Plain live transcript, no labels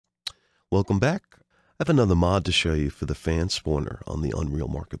Welcome back. I have another mod to show you for the fan spawner on the Unreal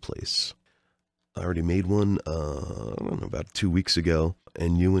Marketplace. I already made one I don't know, about 2 weeks ago,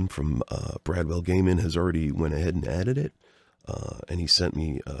 and Ewan from Bradwell Gaming has already went ahead and added it, and he sent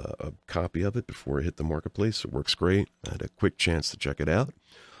me a copy of it before it hit the marketplace. It works great. I had a quick chance to check it out,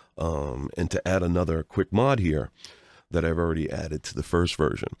 and to add another quick mod here that I've already added to the first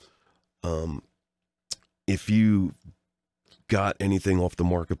version. If you got anything off the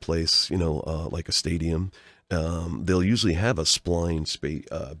marketplace, you know, like a stadium, they'll usually have a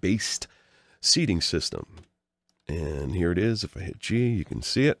spline based seating system. And here it is. If I hit G, you can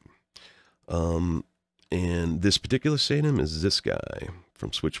see it. And this particular stadium is this guy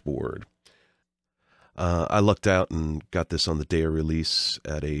from Switchboard. I lucked out and got this on the day of release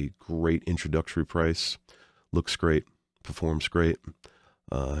at a great introductory price. Looks great, performs great,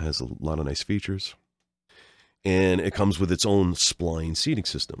 has a lot of nice features. And it comes with its own spline seating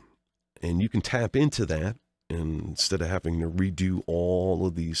system. And you can tap into that, and instead of having to redo all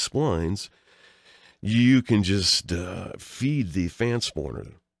of these splines, you can just feed the fan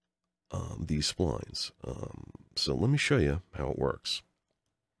spawner these splines. So let me show you how it works.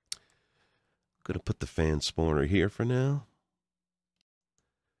 I'm going to put the fan spawner here for now.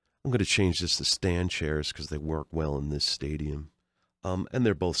 I'm going to change this to stand chairs because they work well in this stadium. And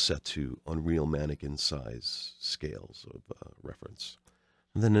they're both set to Unreal Mannequin size scales of reference.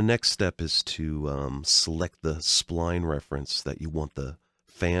 And then the next step is to select the spline reference that you want the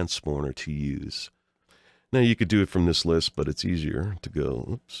fan spawner to use. Now you could do it from this list, but it's easier to go,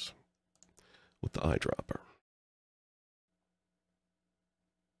 oops, with the eyedropper.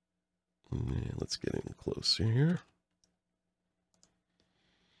 Yeah, let's get in closer here.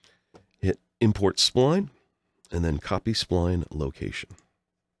 Hit Import Spline. And then copy spline location.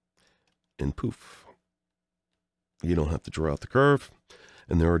 And poof. You don't have to draw out the curve,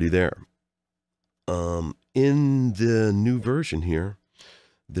 and they're already there. In the new version here,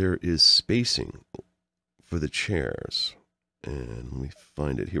 there is spacing for the chairs. And let me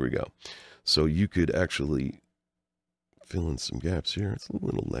find it. Here we go. So you could actually fill in some gaps here. It's a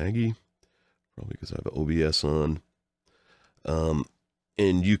little laggy, probably because I have OBS on.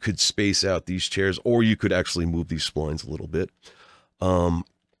 And you could space out these chairs, or you could actually move these splines a little bit. And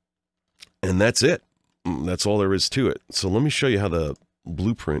that's it. That's all there is to it. So let me show you how the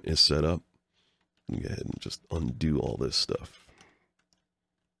blueprint is set up. Let me go ahead and just undo all this stuff.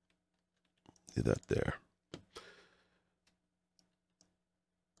 Do that there.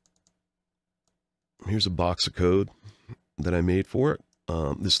 Here's a box of code that I made for it.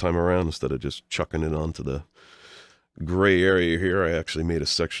 This time around, instead of just chucking it onto the gray area here, I actually made a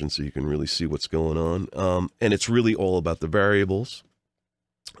section so you can really see what's going on. And it's really all about the variables.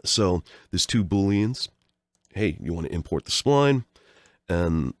 So there's two Booleans. Hey, you want to import the spline,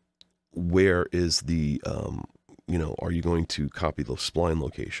 and where is the, you know, are you going to copy the spline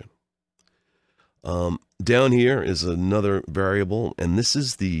location? Down here is another variable, and this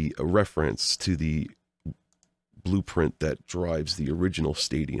is the reference to the blueprint that drives the original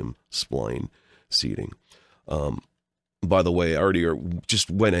stadium spline seating. By the way, I already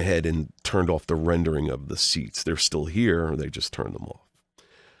just went ahead and turned off the rendering of the seats. They're still here. They just turned them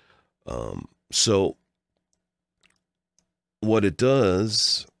off. So what it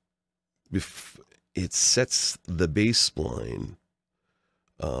does, it sets the base spline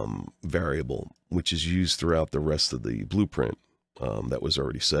variable, which is used throughout the rest of the blueprint that was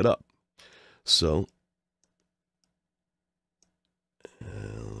already set up. So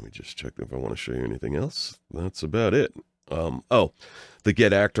let me just check if I want to show you anything else. That's about it. Oh, the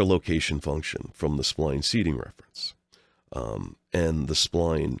get actor location function from the spline seating reference. And the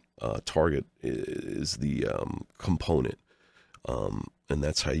spline target is the component. And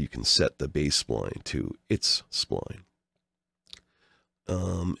that's how you can set the base spline to its spline.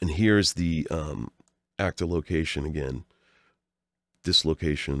 And here's the actor location again. This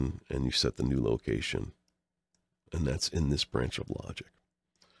location, and you set the new location. And that's in this branch of logic.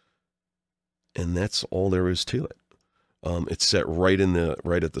 And that's all there is to it. It's set right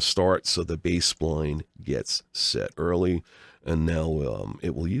at the start, so the base spline gets set early, and now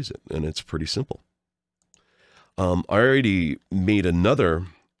it will use it, and it's pretty simple. I already made another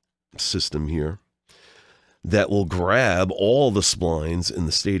system here that will grab all the splines in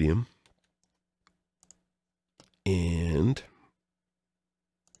the stadium, and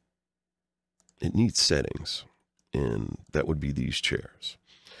it needs settings, and that would be these chairs.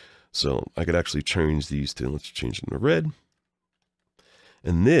 So I could actually change these to, let's change them to red.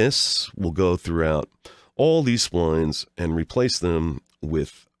 And this will go throughout all these splines and replace them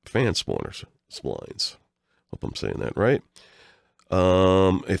with fan spawners splines. Hope I'm saying that right.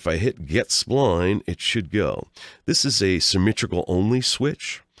 If I hit get spline, it should go. This is a symmetrical only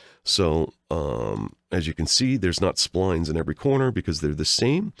switch. So as you can see, there's not splines in every corner because they're the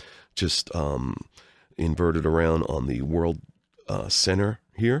same, just inverted around on the world center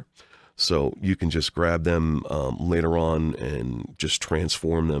here. So you can just grab them later on and just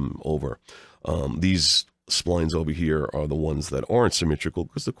transform them over. These splines over here are the ones that aren't symmetrical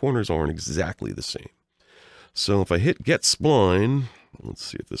because the corners aren't exactly the same. So if I hit get spline, let's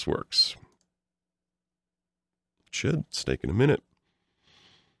see if this works. It should. It's taking a minute.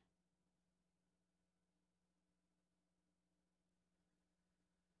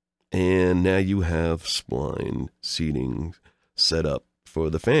 And now you have spline seating set up for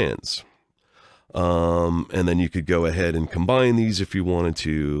the fans. And then you could go ahead and combine these if you wanted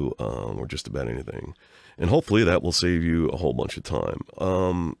to, or just about anything. And hopefully that will save you a whole bunch of time.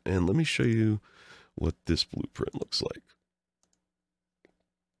 And let me show you what this blueprint looks like.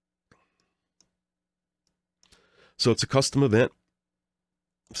 So it's a custom event.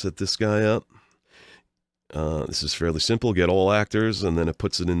 Set this guy up. This is fairly simple. Get all actors, and then it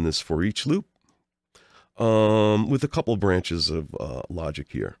puts it in this for each loop with a couple branches of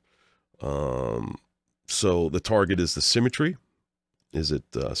logic here. So the target is the symmetry. Is it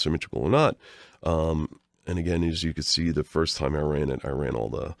symmetrical or not? And again, as you can see, the first time I ran it, I ran all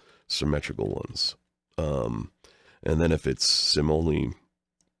the symmetrical ones. And then if it's sim only,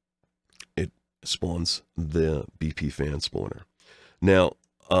 it spawns the BP fan spawner. Now,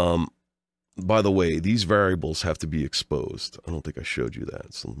 by the way, these variables have to be exposed. I don't think I showed you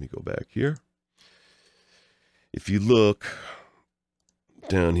that. So let me go back here. If you look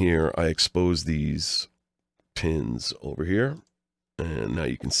down here, I expose these pins over here. And now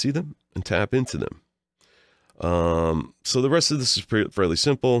you can see them and tap into them. So the rest of this is fairly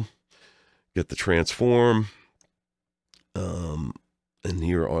simple. Get the transform. And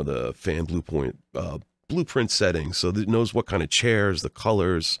here are the fan blueprint settings. So it knows what kind of chairs, the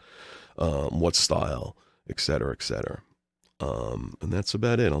colors, what style, etc., etc. And that's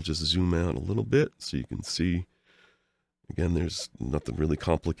about it. I'll just zoom out a little bit so you can see. Again, there's nothing really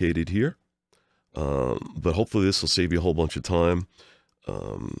complicated here. But hopefully this will save you a whole bunch of time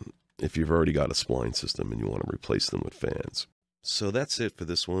if you've already got a spline system and you want to replace them with fans. So that's it for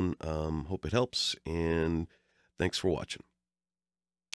this one. Hope it helps, and thanks for watching.